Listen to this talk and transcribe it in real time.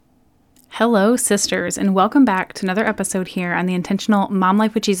Hello, sisters, and welcome back to another episode here on the Intentional Mom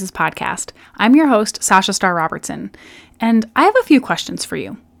Life with Jesus podcast. I'm your host, Sasha Starr Robertson, and I have a few questions for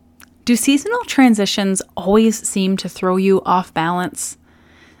you. Do seasonal transitions always seem to throw you off balance?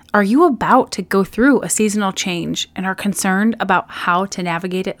 Are you about to go through a seasonal change and are concerned about how to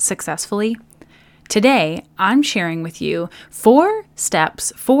navigate it successfully? Today, I'm sharing with you 4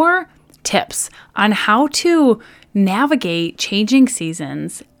 tips on how to navigate changing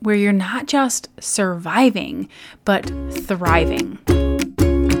seasons where you're not just surviving, but thriving.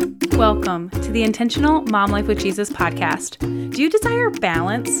 Welcome to the Intentional Mom Life with Jesus podcast. Do you desire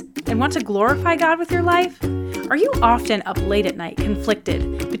balance and want to glorify God with your life? Are you often up late at night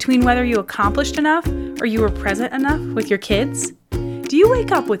conflicted between whether you accomplished enough or you were present enough with your kids? Do you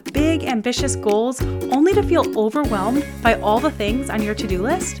wake up with big, ambitious goals only to feel overwhelmed by all the things on your to-do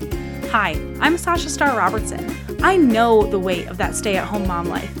list? Hi, I'm Sasha Starr Robertson. I know the weight of that stay-at-home mom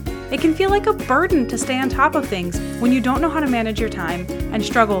life. It can feel like a burden to stay on top of things when you don't know how to manage your time and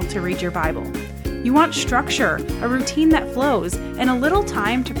struggle to read your Bible. You want structure, a routine that flows, and a little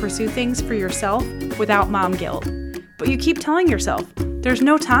time to pursue things for yourself without mom guilt. But you keep telling yourself, there's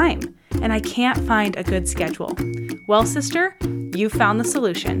no time, and I can't find a good schedule. Well, sister, you found the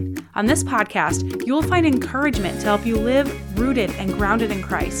solution. On this podcast, you will find encouragement to help you live rooted and grounded in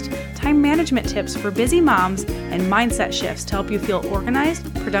Christ, time management tips for busy moms, and mindset shifts to help you feel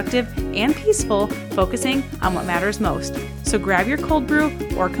organized, productive, and peaceful, focusing on what matters most. So grab your cold brew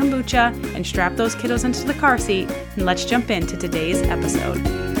or kombucha and strap those kiddos into the car seat, and let's jump into today's episode.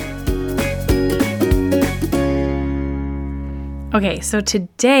 Okay, so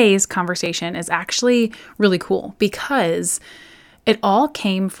today's conversation is actually really cool because it all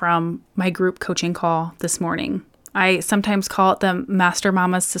came from my group coaching call this morning. I sometimes call it the Master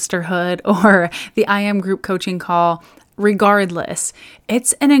Mama's Sisterhood or the I Am group coaching call. Regardless,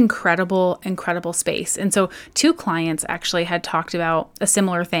 it's an incredible space. And so 2 clients actually had talked about a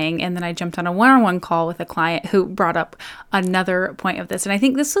similar thing. And then I jumped on a one-on-one call with a client who brought up another point of this. And I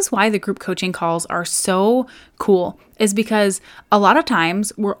think this is why the group coaching calls are so cool, is because a lot of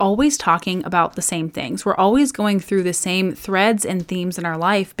times we're always talking about the same things. We're always going through the same threads and themes in our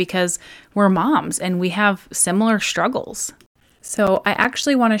life because we're moms and we have similar struggles. So I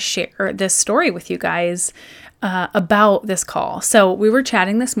actually want to share this story with you guys about this call. So we were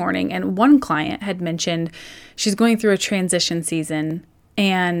chatting this morning and one client had mentioned she's going through a transition season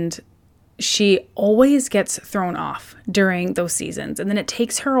and she always gets thrown off during those seasons. And then it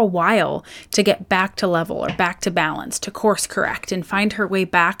takes her a while to get back to level or back to balance, to course correct and find her way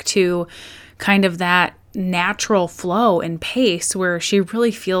back to kind of that natural flow and pace where she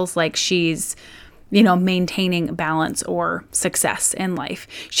really feels like she's maintaining balance or success in life.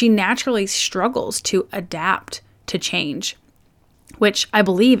 She naturally struggles to adapt to change, which I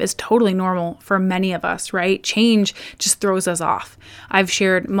believe is totally normal for many of us, right? Change just throws us off. I've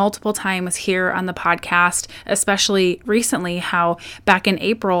shared multiple times here on the podcast, especially recently, how back in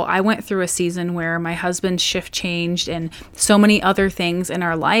April, I went through a season where my husband's shift changed and so many other things in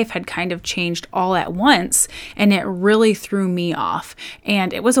our life had kind of changed all at once, and it really threw me off.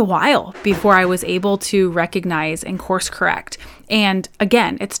 And it was a while before I was able to recognize and course correct. And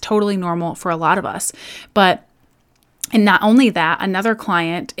again, it's totally normal for a lot of us. And not only that, another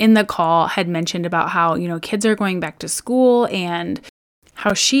client in the call had mentioned about how, kids are going back to school and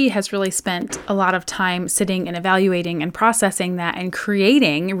how she has really spent a lot of time sitting and evaluating and processing that and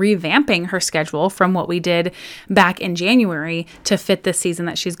revamping her schedule from what we did back in January to fit the season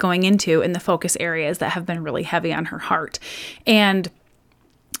that she's going into in the focus areas that have been really heavy on her heart. And,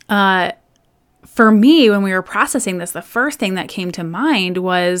 for me, when we were processing this, the first thing that came to mind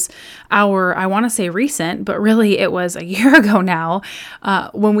was I want to say recent, but really it was a year ago now,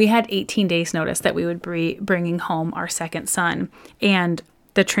 when we had 18 days notice that we would be bringing home our second son and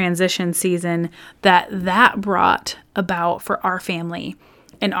the transition season that brought about for our family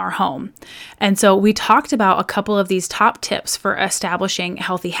in our home. And so we talked about a couple of these top tips for establishing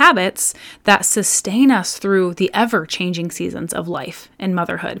healthy habits that sustain us through the ever-changing seasons of life and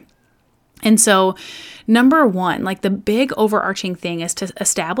motherhood. And so number 1, like the big overarching thing is to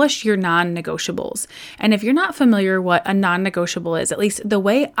establish your non-negotiables. And if you're not familiar what a non-negotiable is, at least the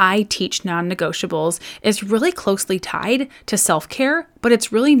way I teach non-negotiables is really closely tied to self-care, but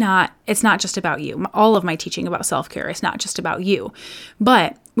it's not just about you. All of my teaching about self-care is not just about you,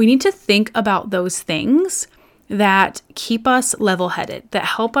 but we need to think about those things that keep us level-headed, that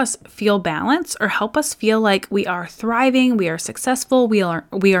help us feel balanced or help us feel like we are thriving, we are successful, we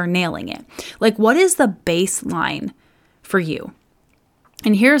are nailing it. Like, what is the baseline for you?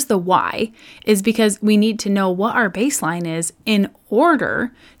 And here's the why, is because we need to know what our baseline is in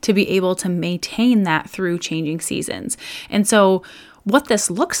order to be able to maintain that through changing seasons. And so what this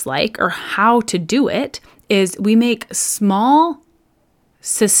looks like, or how to do it, is we make small,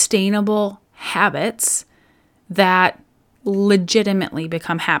 sustainable habits that legitimately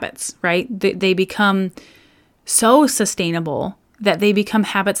become habits, right? They become so sustainable that they become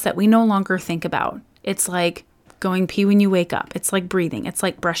habits that we no longer think about. It's like going pee when you wake up. It's like breathing. It's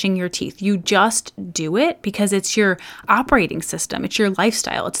like brushing your teeth. You just do it because it's your operating system. It's your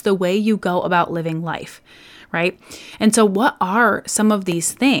lifestyle. It's the way you go about living life, right? And so what are some of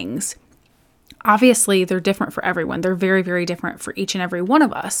these things? Obviously, they're different for everyone. They're very, very different for each and every one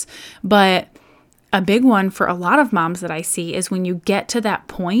of us. But a big one for a lot of moms that I see is when you get to that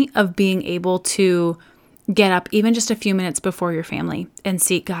point of being able to get up even just a few minutes before your family and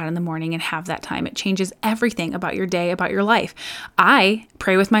seek God in the morning and have that time. It changes everything about your day, about your life. I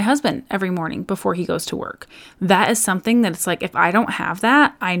pray with my husband every morning before he goes to work. That is something that it's like, if I don't have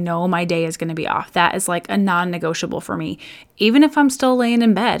that, I know my day is going to be off. That is like a non-negotiable for me. Even if I'm still laying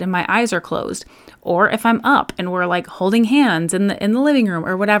in bed and my eyes are closed, or if I'm up and we're like holding hands in the living room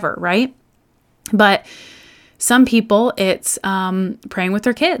or whatever, right? But some people, it's praying with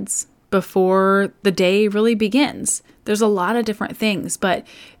their kids before the day really begins. There's a lot of different things, but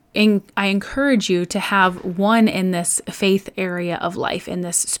I encourage you to have one in this faith area of life, in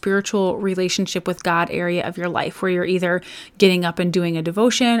this spiritual relationship with God area of your life, where you're either getting up and doing a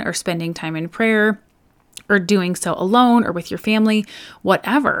devotion or spending time in prayer or doing so alone or with your family,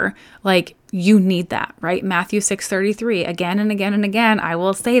 whatever. Like, you need that, right? Matthew 6:33, again and again and again, I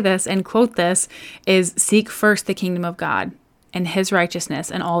will say this and quote this, is seek first the kingdom of God and his righteousness,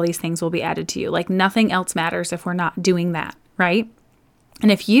 and all these things will be added to you. Like, nothing else matters if we're not doing that, right?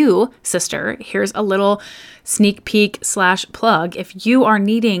 And if you, sister, here's a little sneak peek / plug, if you are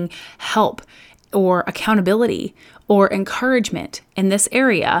needing help or accountability or encouragement in this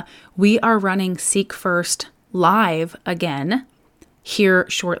area, we are running Seek First live again here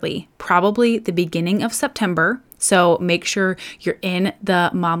shortly, probably the beginning of September. So make sure you're in the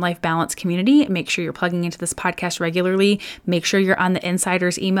Mom Life Balance community. Make sure you're plugging into this podcast regularly. Make sure you're on the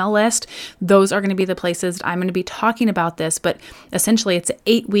insiders email list. Those are going to be the places I'm going to be talking about this. But essentially, it's an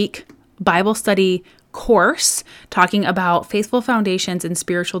 8-week Bible study course talking about faithful foundations and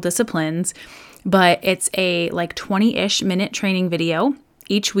spiritual disciplines. But it's a like 20-ish minute training video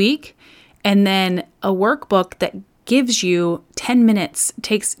each week. And then a workbook that gives you 10 minutes,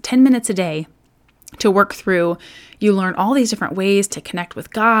 takes 10 minutes a day to work through. You learn all these different ways to connect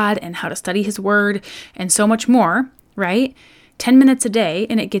with God and how to study his word and so much more, right? 10 minutes a day,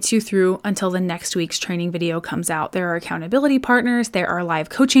 and it gets you through until the next week's training video comes out. There are accountability partners, there are live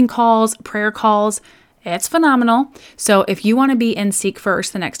coaching calls, prayer calls. It's phenomenal. So if you want to be in Seek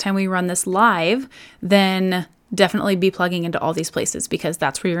First the next time we run this live, then definitely be plugging into all these places, because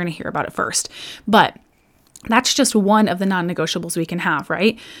that's where you're going to hear about it first. But that's just one of the non-negotiables we can have,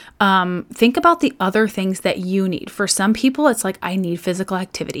 right? Think about the other things that you need. For some people, it's like, I need physical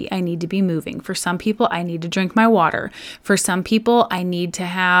activity. I need to be moving. For some people, I need to drink my water. For some people, I need to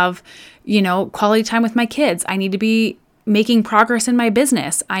have, quality time with my kids. I need to be making progress in my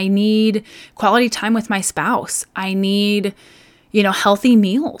business. I need quality time with my spouse. I need, healthy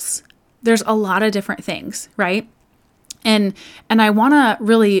meals. There's a lot of different things, right? And I want to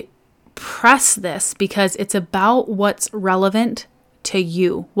really press this because it's about what's relevant to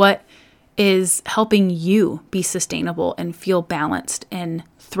you, what is helping you be sustainable and feel balanced and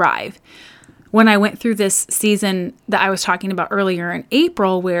thrive. When I went through this season that I was talking about earlier in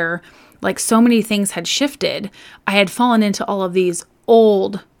April, where like so many things had shifted, I had fallen into all of these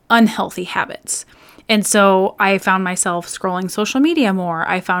old unhealthy habits. And so I found myself scrolling social media more.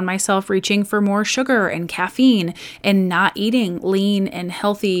 I found myself reaching for more sugar and caffeine and not eating lean and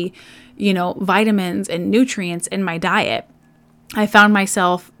healthy, vitamins and nutrients in my diet. I found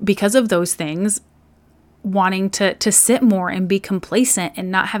myself, because of those things, wanting to sit more and be complacent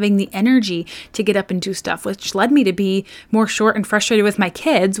and not having the energy to get up and do stuff, which led me to be more short and frustrated with my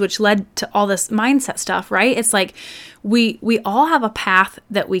kids, which led to all this mindset stuff, right? It's like we all have a path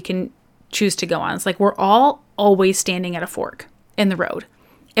that we can choose to go on. It's like we're all always standing at a fork in the road,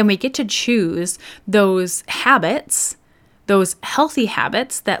 and we get to choose those habits, those healthy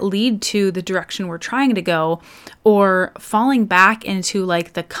habits that lead to the direction we're trying to go, or falling back into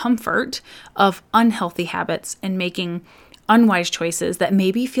like the comfort of unhealthy habits and making unwise choices that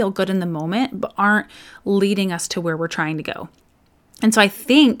maybe feel good in the moment, but aren't leading us to where we're trying to go. And so I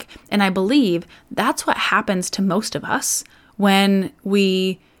think, and I believe, that's what happens to most of us when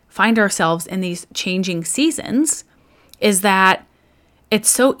we find ourselves in these changing seasons, is that it's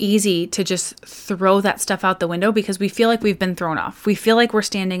so easy to just throw that stuff out the window because we feel like we've been thrown off. We feel like we're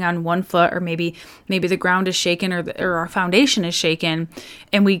standing on one foot, or maybe the ground is shaken, or our foundation is shaken,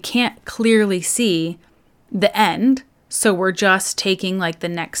 and we can't clearly see the end. So we're just taking like the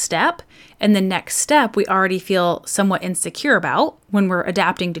next step, and the next step we already feel somewhat insecure about when we're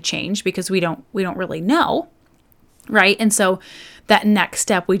adapting to change because we don't really know, right? And so that next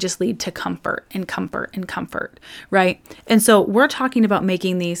step, we just lead to comfort and comfort and comfort, right? And so we're talking about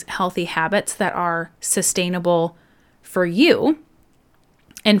making these healthy habits that are sustainable for you.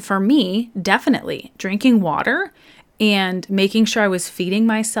 And for me, definitely drinking water and making sure I was feeding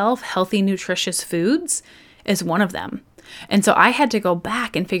myself healthy, nutritious foods is one of them. And so I had to go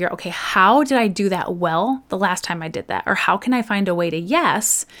back and figure, okay, how did I do that well the last time I did that? Or how can I find a way to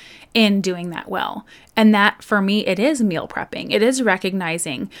yes in doing that well? And that for me, it is meal prepping. It is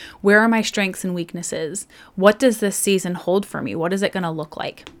recognizing, where are my strengths and weaknesses? What does this season hold for me? What is it going to look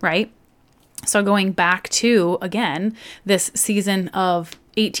like, right? So going back to, again, this season of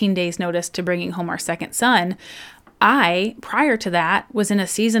 18 days notice to bringing home our second son, I, prior to that, was in a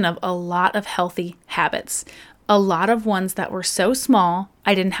season of a lot of healthy habits. A lot of ones that were so small,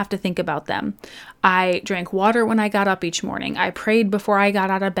 I didn't have to think about them. I drank water when I got up each morning. I prayed before I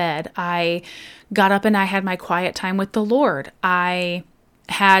got out of bed. I got up and I had my quiet time with the Lord. I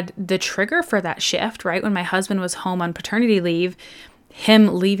had the trigger for that shift, right? When my husband was home on paternity leave,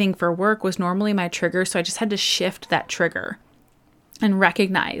 him leaving for work was normally my trigger. So I just had to shift that trigger and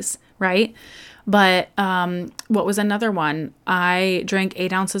recognize, right? But what was another one? I drank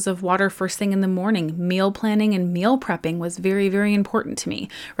 8 ounces of water first thing in the morning. Meal planning and meal prepping was very, very important to me,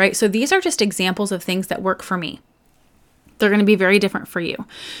 right? So these are just examples of things that work for me. They're going to be very different for you.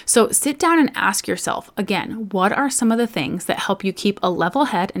 So sit down and ask yourself, again, what are some of the things that help you keep a level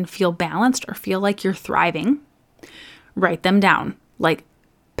head and feel balanced or feel like you're thriving? Write them down, like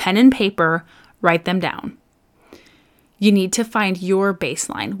pen and paper, write them down. You need to find your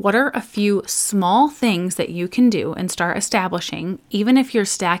baseline. What are a few small things that you can do and start establishing, even if you're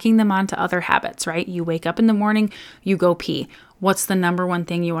stacking them onto other habits, right? You wake up in the morning, you go pee. What's the number one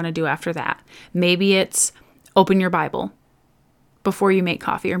thing you want to do after that? Maybe it's open your Bible before you make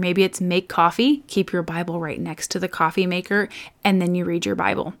coffee, or maybe it's make coffee, keep your Bible right next to the coffee maker, and then you read your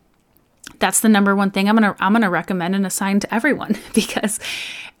Bible. That's the number one thing I'm gonna recommend and assign to everyone because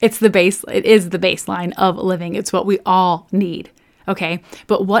it is the baseline of living. It's what we all need. Okay.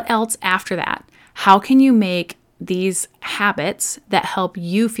 But what else after that? How can you make these habits that help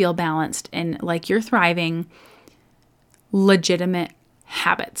you feel balanced and like you're thriving, legitimate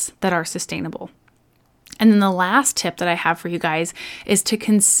habits that are sustainable? And then the last tip that I have for you guys is to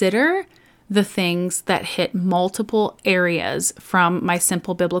consider the things that hit multiple areas from my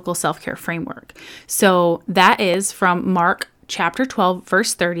Simple Biblical Self-Care Framework. So that is from Mark chapter 12,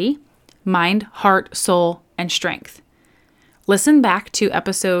 verse 30, mind, heart, soul, and strength. Listen back to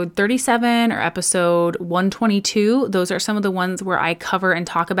episode 37 or episode 122. Those are some of the ones where I cover and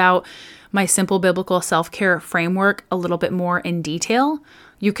talk about my Simple Biblical Self-Care Framework a little bit more in detail.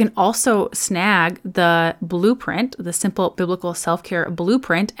 You can also snag the blueprint, the Simple Biblical Self-Care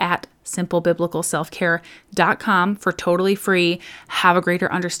Blueprint at simplebiblicalselfcare.com for totally free. Have a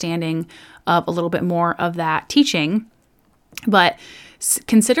greater understanding of a little bit more of that teaching. But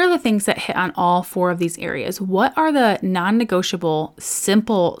consider the things that hit on all 4 of these areas. What are the non-negotiable,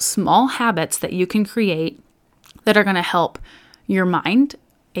 simple, small habits that you can create that are going to help your mind,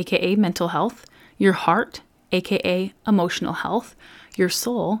 aka mental health, your heart, aka emotional health, your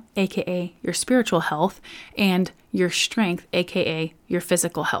soul, aka your spiritual health, and your strength, aka your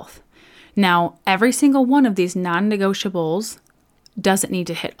physical health? Now, every single one of these non-negotiables doesn't need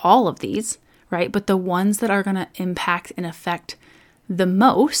to hit all of these, right? But the ones that are going to impact and affect the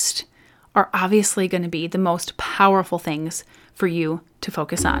most are obviously going to be the most powerful things for you to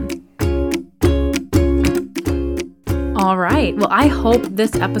focus on. All right. Well, I hope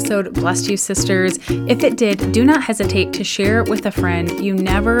this episode blessed you, sisters. If it did, do not hesitate to share with a friend. You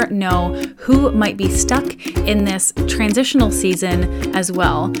never know who might be stuck in this transitional season as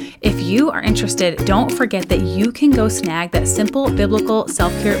well. If you are interested, don't forget that you can go snag that Simple Biblical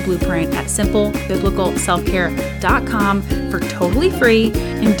Self-Care Blueprint at simplebiblicalselfcare.com for totally free.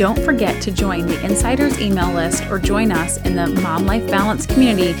 And don't forget to join the Insiders email list or join us in the Mom Life Balance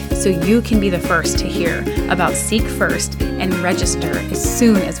community so you can be the first to hear about Seek First and register as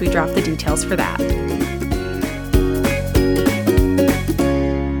soon as we drop the details for that.